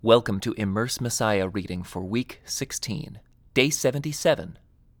Welcome to Immerse Messiah reading for week 16, day 77.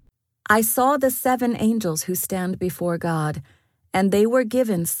 I saw the 7 angels who stand before God, and they were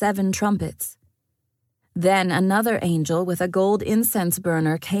given 7 trumpets. Then another angel with a gold incense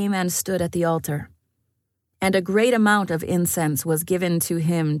burner came and stood at the altar. And a great amount of incense was given to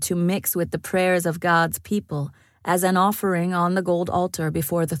him to mix with the prayers of God's people as an offering on the gold altar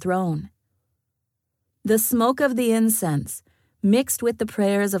before the throne. The smoke of the incense, mixed with the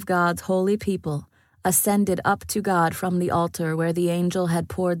prayers of God's holy people, ascended up to God from the altar where the angel had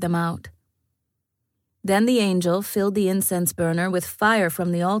poured them out. Then the angel filled the incense burner with fire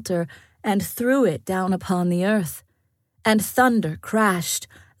from the altar and threw it down upon the earth. And thunder crashed,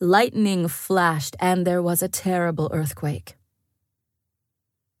 lightning flashed, and there was a terrible earthquake.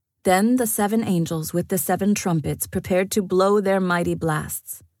 Then the 7 angels with the 7 trumpets prepared to blow their mighty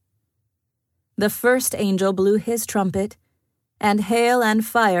blasts. The first angel blew his trumpet, and hail and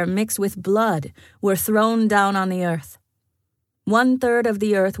fire mixed with blood were thrown down on the earth. 1/3 of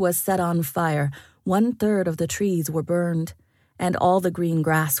the earth was set on fire, 1/3 of the trees were burned, and all the green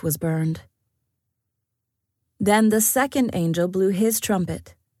grass was burned. Then the second angel blew his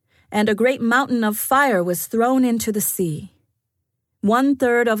trumpet, and a great mountain of fire was thrown into the sea.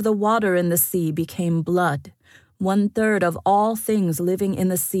 1/3 of the water in the sea became blood, 1/3 of all things living in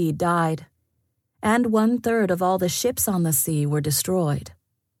the sea died, and 1/3 of all the ships on the sea were destroyed.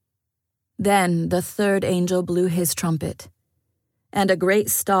 Then the third angel blew his trumpet, and a great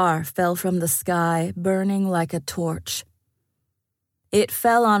star fell from the sky, burning like a torch. It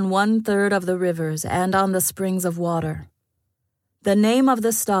fell on 1/3 of the rivers and on the springs of water. The name of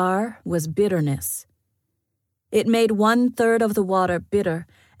the star was Bitterness. It made 1/3 of the water bitter,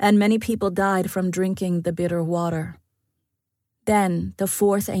 and many people died from drinking the bitter water. Then the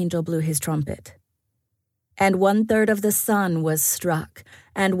fourth angel blew his trumpet, and 1/3 of the sun was struck,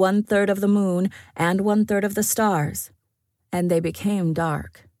 and 1/3 of the moon, and 1/3 of the stars, and they became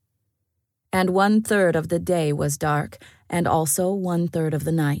dark. And 1/3 of the day was dark, and also 1/3 of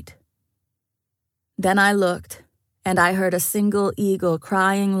the night. Then I looked, and I heard a single eagle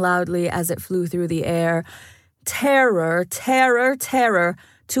crying loudly as it flew through the air, "Terror, terror, terror,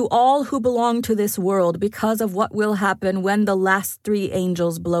 to all who belong to this world because of what will happen when the last 3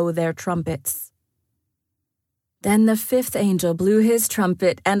 angels blow their trumpets." Then the 5th angel blew his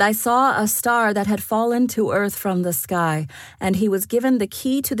trumpet, and I saw a star that had fallen to earth from the sky, and he was given the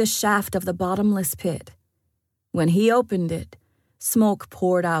key to the shaft of the bottomless pit. When he opened it, smoke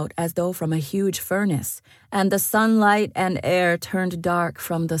poured out as though from a huge furnace, and the sunlight and air turned dark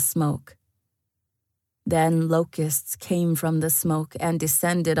from the smoke. Then locusts came from the smoke and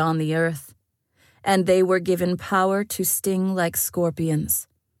descended on the earth, and they were given power to sting like scorpions.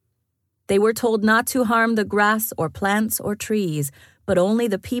 They were told not to harm the grass or plants or trees, but only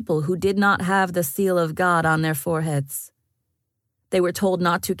the people who did not have the seal of God on their foreheads. They were told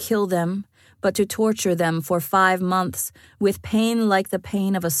not to kill them, but to torture them for 5 months, with pain like the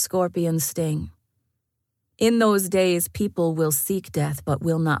pain of a scorpion sting. In those days people will seek death, but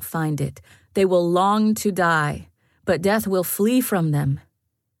will not find it. They will long to die, but death will flee from them.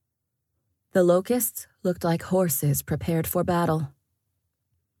 The locusts looked like horses prepared for battle.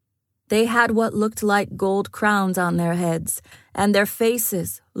 They had what looked like gold crowns on their heads, and their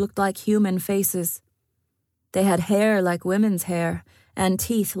faces looked like human faces. They had hair like women's hair, and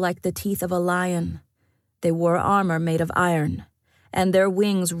teeth like the teeth of a lion. They wore armor made of iron, and their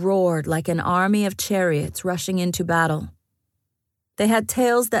wings roared like an army of chariots rushing into battle. They had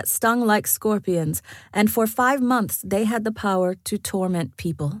tails that stung like scorpions, and for 5 months they had the power to torment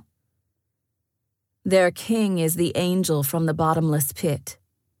people. Their king is the angel from the bottomless pit.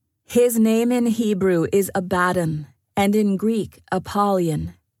 His name in Hebrew is Abaddon, and in Greek,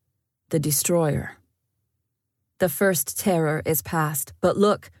 Apollyon, the destroyer. The first terror is past, but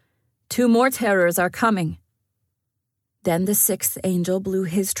look, 2 more terrors are coming. Then the 6th angel blew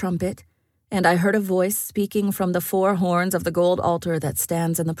his trumpet, and I heard a voice speaking from the 4 horns of the gold altar that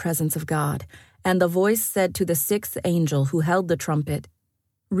stands in the presence of God. And the voice said to the 6th angel who held the trumpet,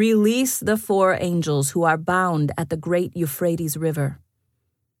 "Release the 4 angels who are bound at the great Euphrates River."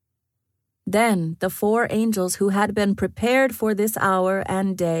 Then the 4 angels who had been prepared for this hour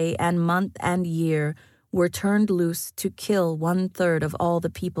and day and month and year were turned loose to kill 1/3 of all the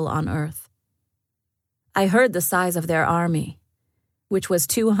people on earth. I heard the size of their army, which was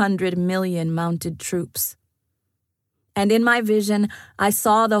 200 million mounted troops. And in my vision I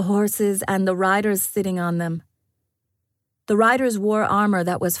saw the horses and the riders sitting on them. The riders wore armor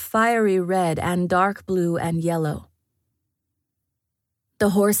that was fiery red and dark blue and yellow.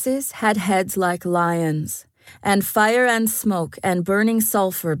 The horses had heads like lions, and fire and smoke and burning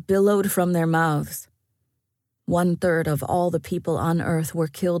sulfur billowed from their mouths. 1/3 of all the people on earth were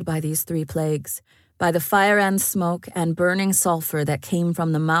killed by these 3 plagues, by the fire and smoke and burning sulfur that came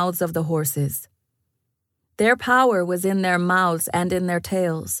from the mouths of the horses. Their power was in their mouths and in their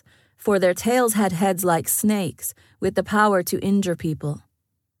tails, for their tails had heads like snakes, with the power to injure people.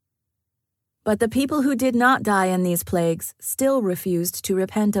 But the people who did not die in these plagues still refused to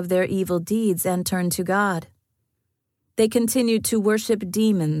repent of their evil deeds and turn to God. They continued to worship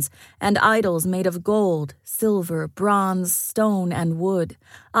demons and idols made of gold, silver, bronze, stone, and wood,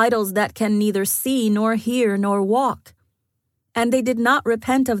 idols that can neither see nor hear nor walk. And they did not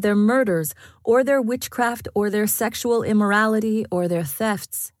repent of their murders, or their witchcraft, or their sexual immorality, or their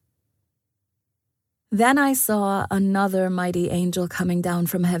thefts. Then I saw another mighty angel coming down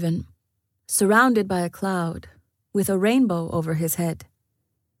from heaven, surrounded by a cloud, with a rainbow over his head.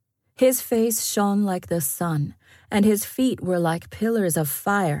 His face shone like the sun, and his feet were like pillars of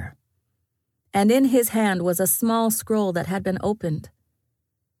fire. And in his hand was a small scroll that had been opened.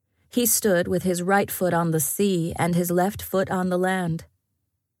 He stood with his right foot on the sea and his left foot on the land.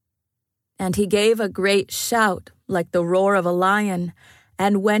 And he gave a great shout like the roar of a lion,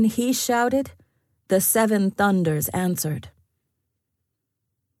 and when he shouted, the 7 thunders answered.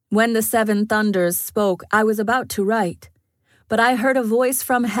 When the 7 thunders spoke, I was about to write, but I heard a voice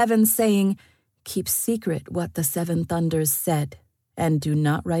from heaven saying, "Keep secret what the 7 thunders said, and do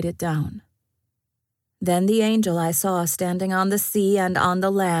not write it down." Then the angel I saw standing on the sea and on the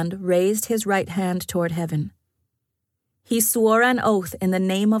land raised his right hand toward heaven. He swore an oath in the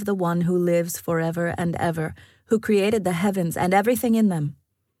name of the one who lives forever and ever, who created the heavens and everything in them,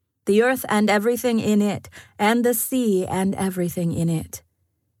 the earth and everything in it, and the sea and everything in it.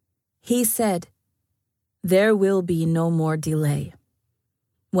 He said, "There will be no more delay.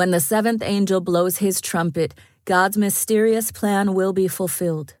 When the 7th angel blows his trumpet, God's mysterious plan will be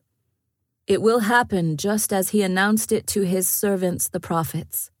fulfilled. It will happen just as he announced it to his servants, the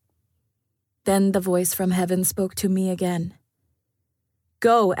prophets." Then the voice from heaven spoke to me again.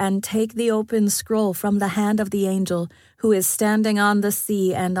 "Go and take the open scroll from the hand of the angel who is standing on the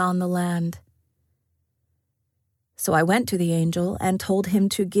sea and on the land." So I went to the angel and told him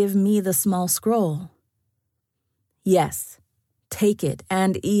to give me the small scroll. "Yes, take it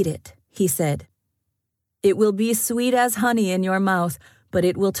and eat it," he said. "It will be sweet as honey in your mouth, but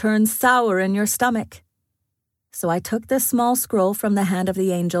it will turn sour in your stomach." So I took the small scroll from the hand of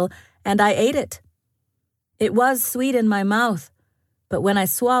the angel, and I ate it. It was sweet in my mouth, but when I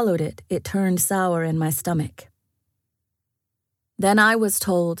swallowed it, it turned sour in my stomach. Then I was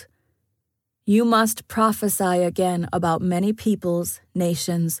told, "You must prophesy again about many peoples,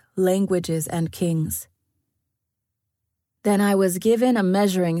 nations, languages, and kings." Then I was given a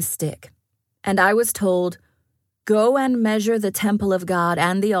measuring stick, and I was told, "Go and measure the temple of God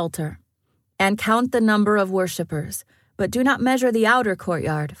and the altar, and count the number of worshippers, but do not measure the outer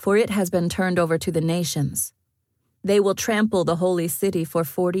courtyard, for it has been turned over to the nations. They will trample the holy city for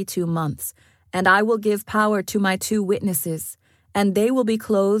 42 months, and I will give power to my 2 witnesses, and they will be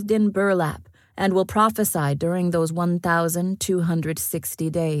clothed in burlap, and will prophesy during those 1,260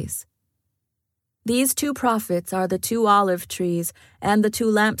 days. These 2 prophets are the 2 olive trees and the 2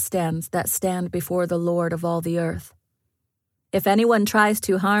 lampstands that stand before the Lord of all the earth. If anyone tries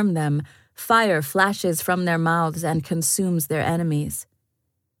to harm them, fire flashes from their mouths and consumes their enemies.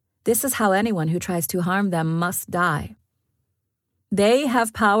 This is how anyone who tries to harm them must die. They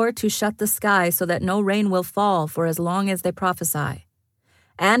have power to shut the sky so that no rain will fall for as long as they prophesy.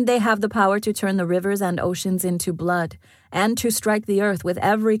 And they have the power to turn the rivers and oceans into blood, and to strike the earth with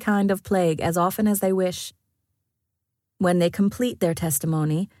every kind of plague as often as they wish. When they complete their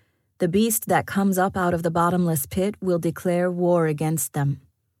testimony, the beast that comes up out of the bottomless pit will declare war against them,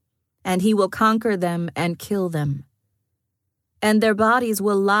 and he will conquer them and kill them. And their bodies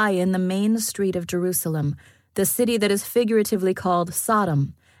will lie in the main street of Jerusalem, the city that is figuratively called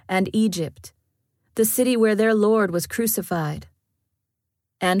Sodom and Egypt, the city where their Lord was crucified.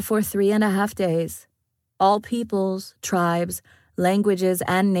 And for 3.5 days, all peoples, tribes, languages,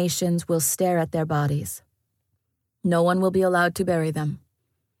 and nations will stare at their bodies. No one will be allowed to bury them.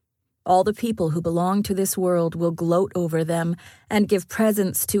 All the people who belong to this world will gloat over them and give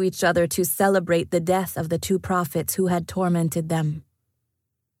presents to each other to celebrate the death of the 2 prophets who had tormented them.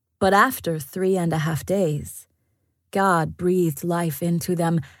 But after 3.5 days, God breathed life into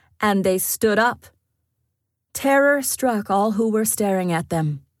them, and they stood up. Terror struck all who were staring at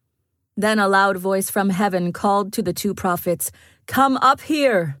them. Then a loud voice from heaven called to the 2 prophets, "Come up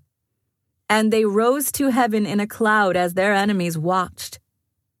here!" And they rose to heaven in a cloud as their enemies watched.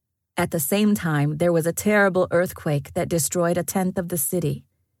 At the same time, there was a terrible earthquake that destroyed a tenth of the city.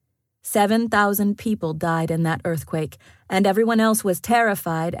 7,000 people died in that earthquake, and everyone else was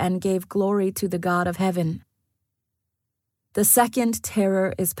terrified and gave glory to the God of heaven. The second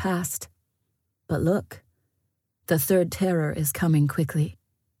terror is past. But look, the third terror is coming quickly.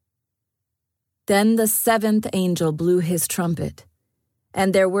 Then the seventh angel blew his trumpet,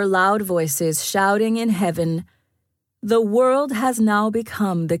 and there were loud voices shouting in heaven, "The world has now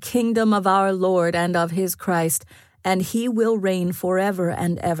become the kingdom of our Lord and of his Christ, and he will reign forever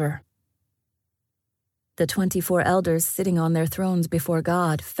and ever." The 24 elders sitting on their thrones before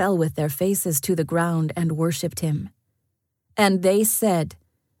God fell with their faces to the ground and worshipped him. And they said,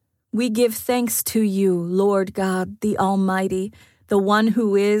 "We give thanks to you, Lord God, the Almighty, the one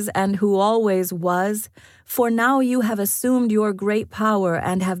who is and who always was, for now you have assumed your great power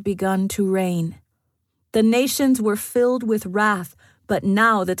and have begun to reign. The nations were filled with wrath, but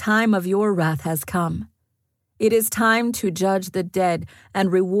now the time of your wrath has come. It is time to judge the dead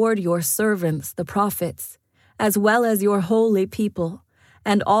and reward your servants, the prophets, as well as your holy people,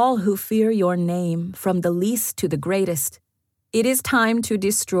 and all who fear your name, from the least to the greatest. It is time to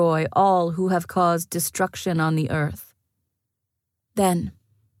destroy all who have caused destruction on the earth." Then,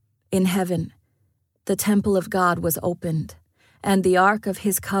 in heaven, the temple of God was opened, and the ark of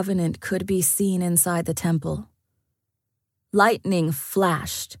his covenant could be seen inside the temple. Lightning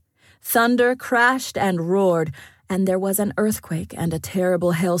flashed, thunder crashed and roared, and there was an earthquake and a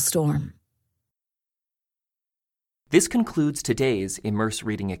terrible hailstorm. This concludes today's Immerse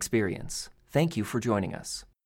reading experience. Thank you for joining us.